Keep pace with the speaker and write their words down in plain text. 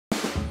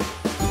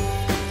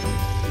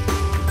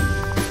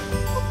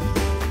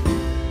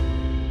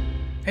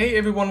Hey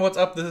everyone, what's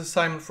up? This is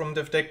Simon from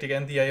Devdectic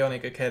and the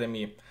Ionic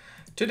Academy.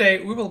 Today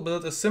we will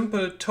build a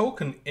simple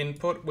token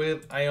input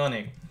with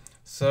Ionic.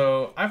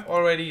 So I've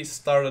already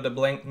started a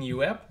blank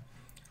new app,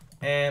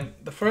 and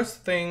the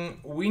first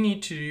thing we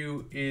need to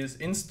do is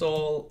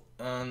install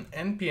an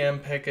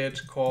npm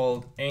package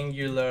called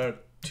Angular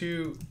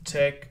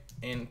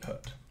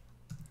Tokeninput.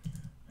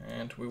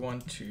 And we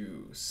want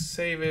to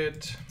save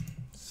it,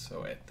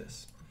 so add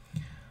this.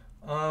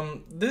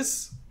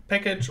 This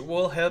package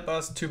will help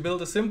us to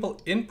build a simple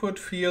input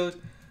field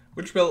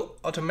which will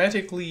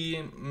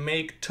automatically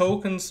make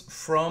tokens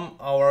from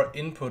our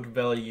input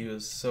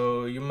values.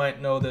 So you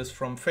might know this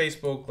from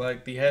Facebook,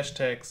 like the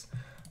hashtags,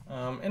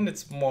 and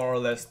it's more or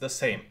less the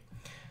same.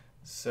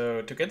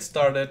 So to get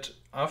started,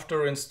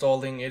 after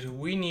installing it,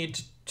 we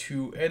need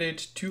to add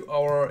it to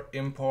our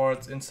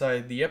imports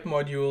inside the app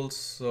modules.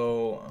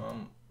 So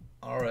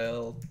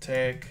rl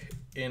tag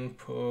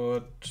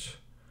input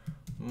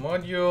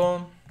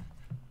module,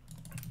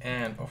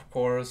 and of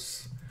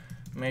course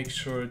make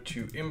sure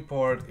to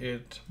import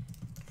it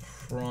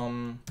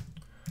from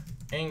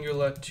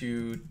Angular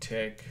to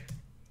tag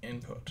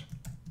input.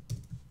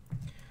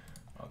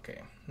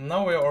 Okay,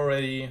 now we're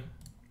already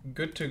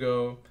good to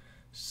go.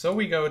 So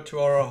we go to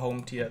our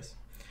home TS.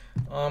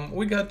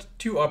 We got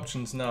two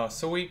options now.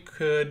 So we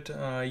could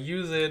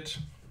use it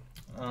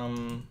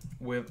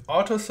with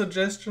auto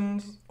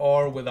suggestions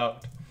or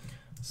without.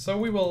 So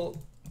we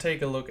will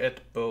take a look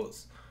at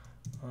both.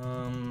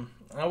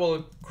 I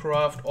will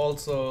craft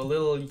also a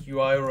little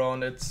UI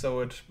around it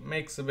so it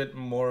makes a bit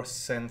more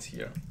sense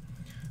here.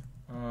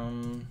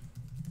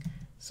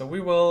 So we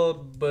will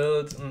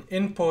build an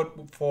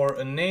input for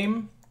a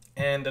name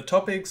and the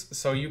topics,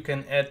 so you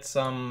can add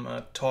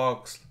some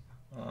talks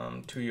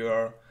to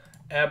your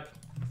app.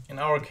 In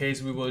our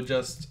case, we will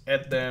just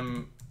add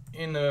them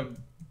in a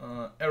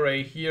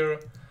array here,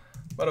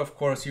 but of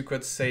course you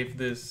could save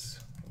this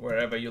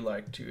wherever you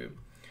like to.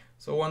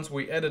 So once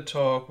we add a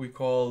talk, we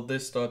call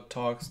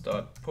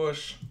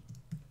this.talks.push,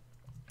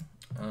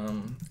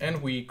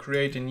 and we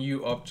create a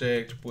new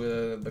object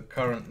with the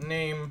current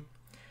name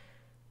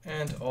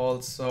and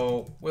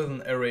also with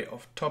an array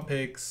of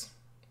topics,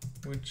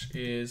 which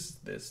is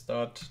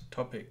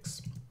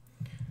this.topics.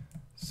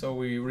 So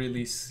we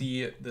really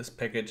see this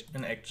package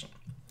in action.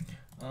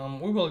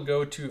 We will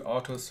go to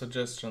auto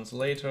suggestions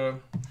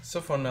later. So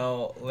for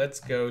now,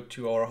 let's go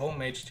to our home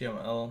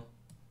HTML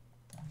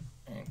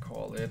and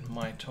call it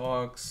my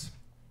talks,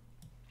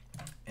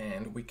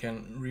 and we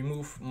can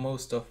remove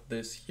most of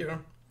this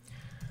here.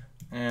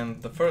 And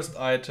the first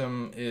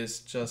item is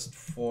just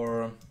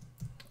for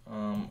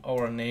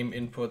our name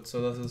input,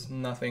 so this is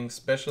nothing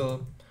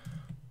special.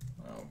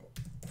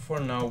 For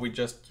now we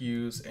just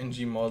use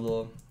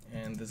ngModel,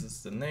 and this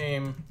is the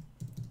name,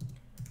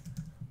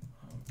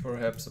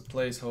 perhaps a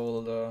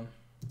placeholder,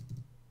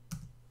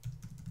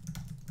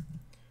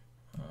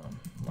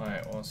 my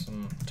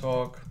awesome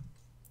talk.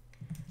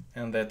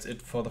 And that's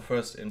it for the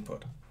first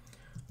input.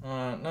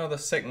 Now the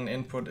second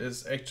input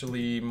is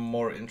actually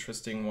more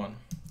interesting one.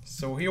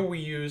 So here we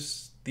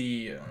use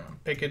the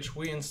package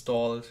we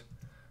installed,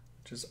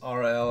 which is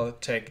rl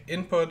tag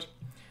input.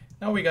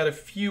 Now we got a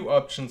few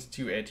options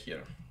to add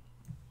here.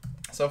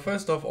 So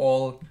first of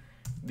all,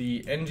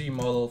 the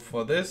ngModel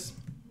for this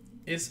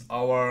is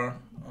our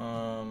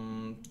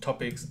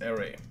topics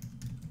array.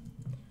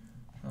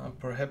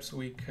 Perhaps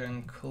we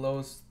can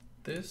close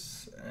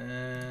this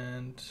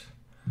and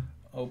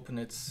open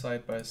it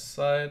side by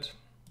side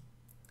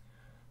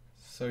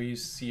so you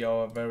see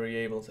our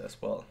variables as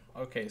well.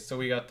 Okay, so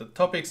we got the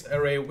topics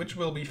array, which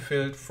will be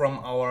filled from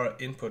our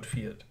input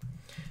field.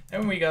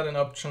 And we got an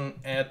option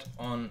add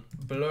on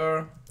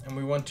blur, and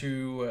we want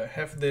to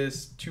have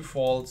this to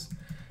false,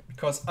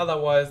 because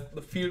otherwise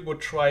the field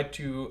would try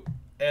to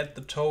add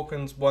the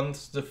tokens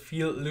once the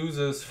field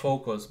loses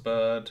focus,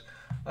 but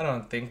I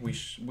don't think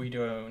we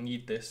don't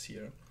need this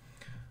here.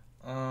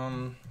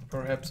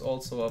 Perhaps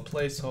also a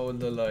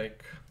placeholder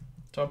like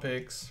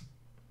topics,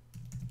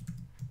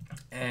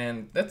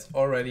 and that's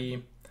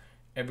already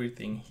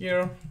everything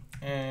here,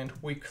 and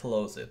we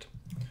close it.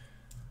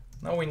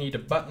 Now we need a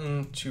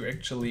button to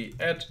actually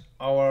add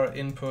our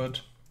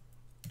input,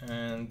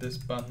 and this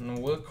button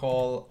will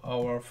call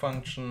our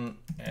function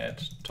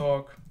add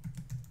talk.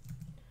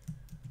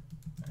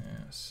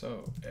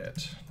 So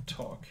add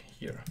talk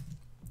here.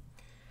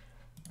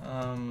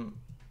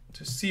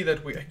 To see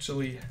that we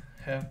actually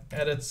have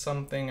added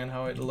something and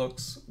how it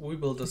looks, we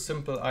build a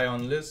simple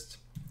ion list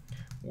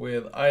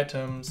with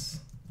items.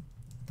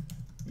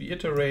 We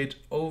iterate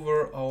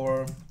over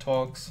our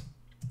talks,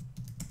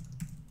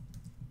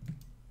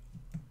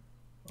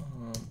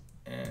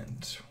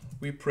 and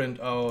we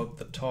print out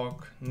the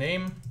talk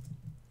name,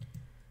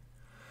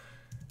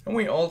 and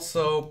we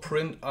also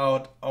print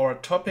out our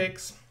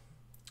topics,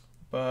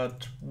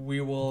 but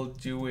we will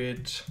do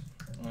it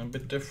a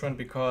bit different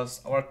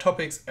because our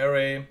topics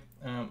array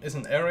is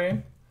an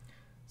array.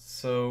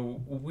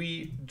 So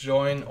we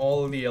join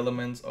all the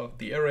elements of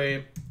the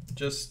array,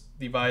 just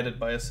divided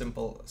by a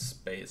simple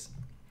space.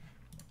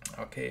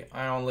 Okay,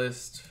 ion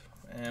list,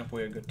 and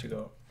we're good to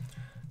go.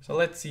 So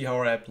let's see how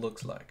our app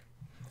looks like.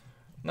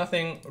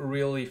 Nothing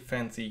really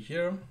fancy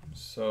here.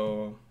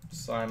 So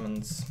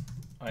Simon's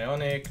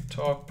Ionic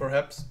talk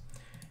perhaps.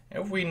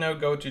 If we now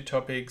go to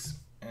topics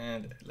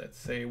and let's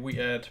say we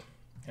add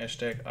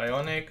hashtag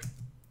Ionic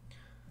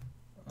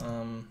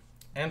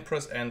and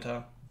press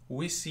enter,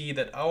 we see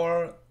that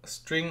our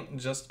string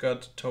just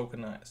got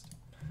tokenized.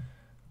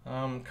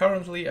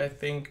 Currently I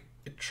think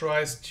it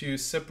tries to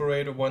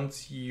separate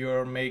once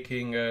you're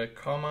making a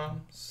comma.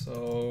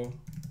 So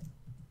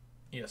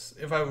yes,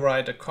 if I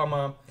write a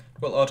comma,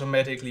 it will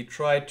automatically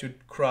try to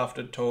craft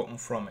a token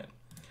from it.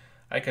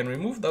 I can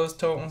remove those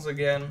tokens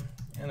again,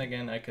 and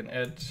again I can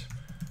add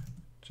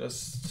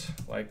just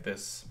like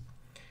this.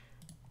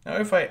 Now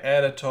if I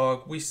add a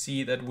talk, we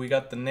see that we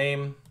got the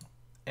name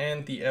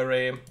and the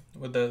array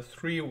with the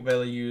 3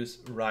 values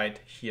right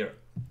here.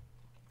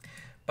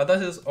 But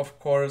that is of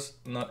course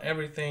not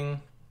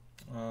everything.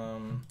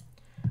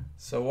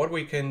 So what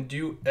we can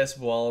do as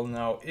well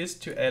now is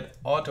to add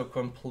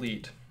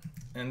autocomplete,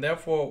 and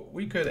therefore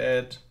we could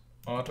add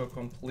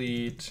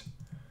autocomplete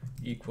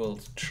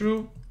equals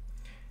true,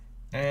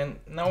 and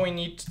now we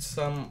need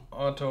some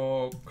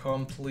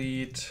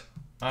autocomplete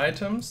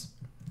items,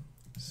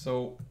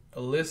 so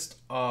a list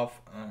of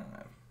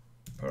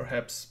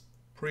perhaps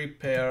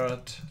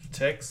prepared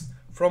text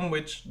from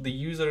which the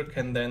user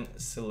can then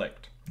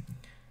select.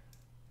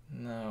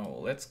 Now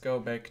let's go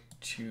back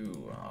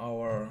to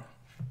our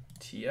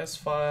TS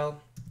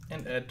file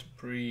and add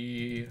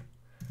prepared,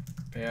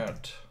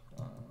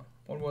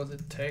 what was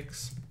it,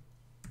 text.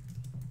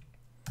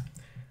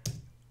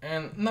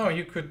 And now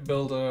you could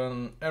build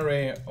an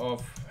array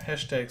of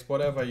hashtags,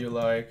 whatever you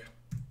like,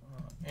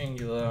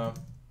 Angular,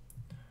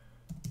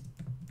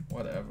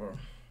 whatever.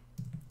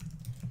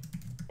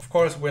 Of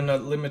course, we're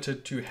not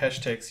limited to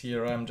hashtags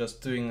here. I'm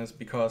just doing this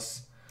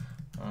because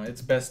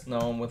it's best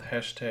known with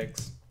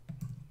hashtags,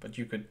 but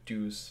you could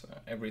use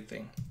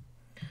everything.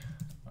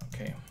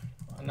 Okay,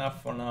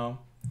 enough for now.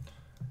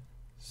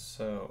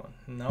 So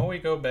now we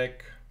go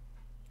back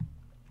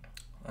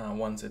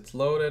once it's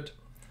loaded,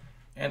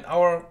 and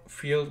our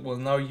field will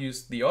now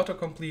use the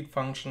autocomplete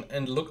function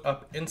and look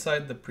up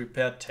inside the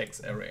prepared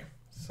text array.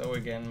 So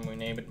again, we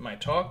name it my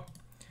talk.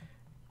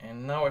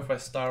 And now if I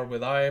start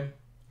with I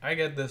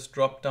get this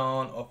drop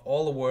down of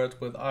all the words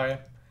with I.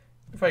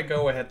 If I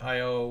go ahead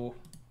IO,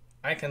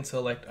 I can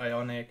select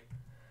Ionic.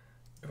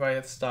 If I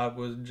start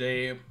with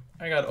J,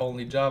 I got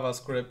only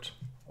JavaScript,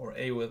 or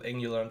A with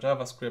Angular and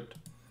JavaScript.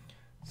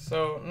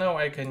 So now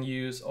I can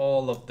use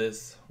all of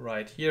this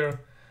right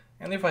here.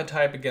 And if I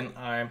type again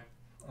I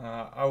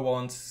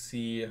won't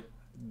see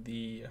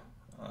the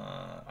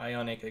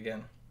Ionic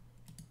again.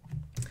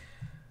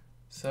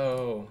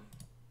 So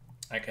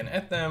I can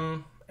add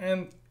them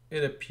and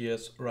it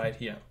appears right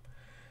here.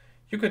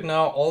 You could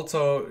now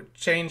also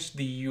change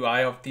the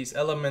UI of these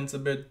elements a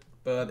bit,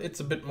 but it's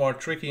a bit more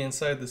tricky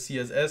inside the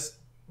CSS.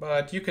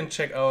 But you can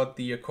check out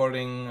the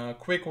according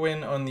quick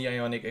win on the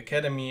Ionic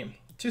Academy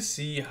to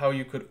see how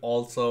you could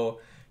also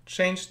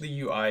change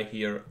the UI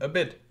here a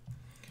bit.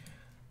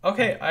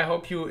 Okay, I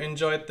hope you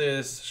enjoyed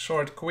this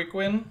short quick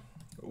win.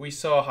 We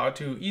saw how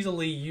to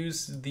easily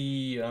use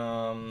the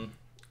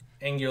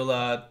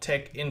Angular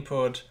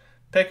Tokeninput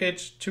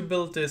package to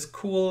build this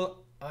cool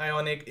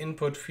Ionic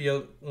input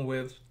field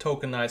with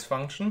tokenize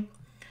function.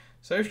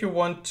 So if you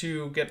want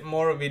to get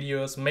more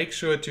videos, make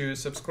sure to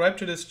subscribe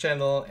to this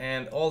channel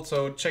and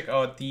also check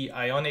out the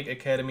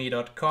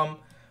ionicacademy.com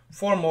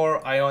for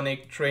more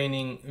Ionic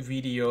training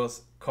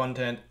videos,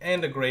 content,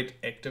 and a great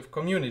active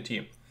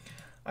community.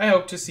 I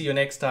hope to see you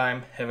next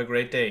time. Have a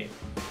great day.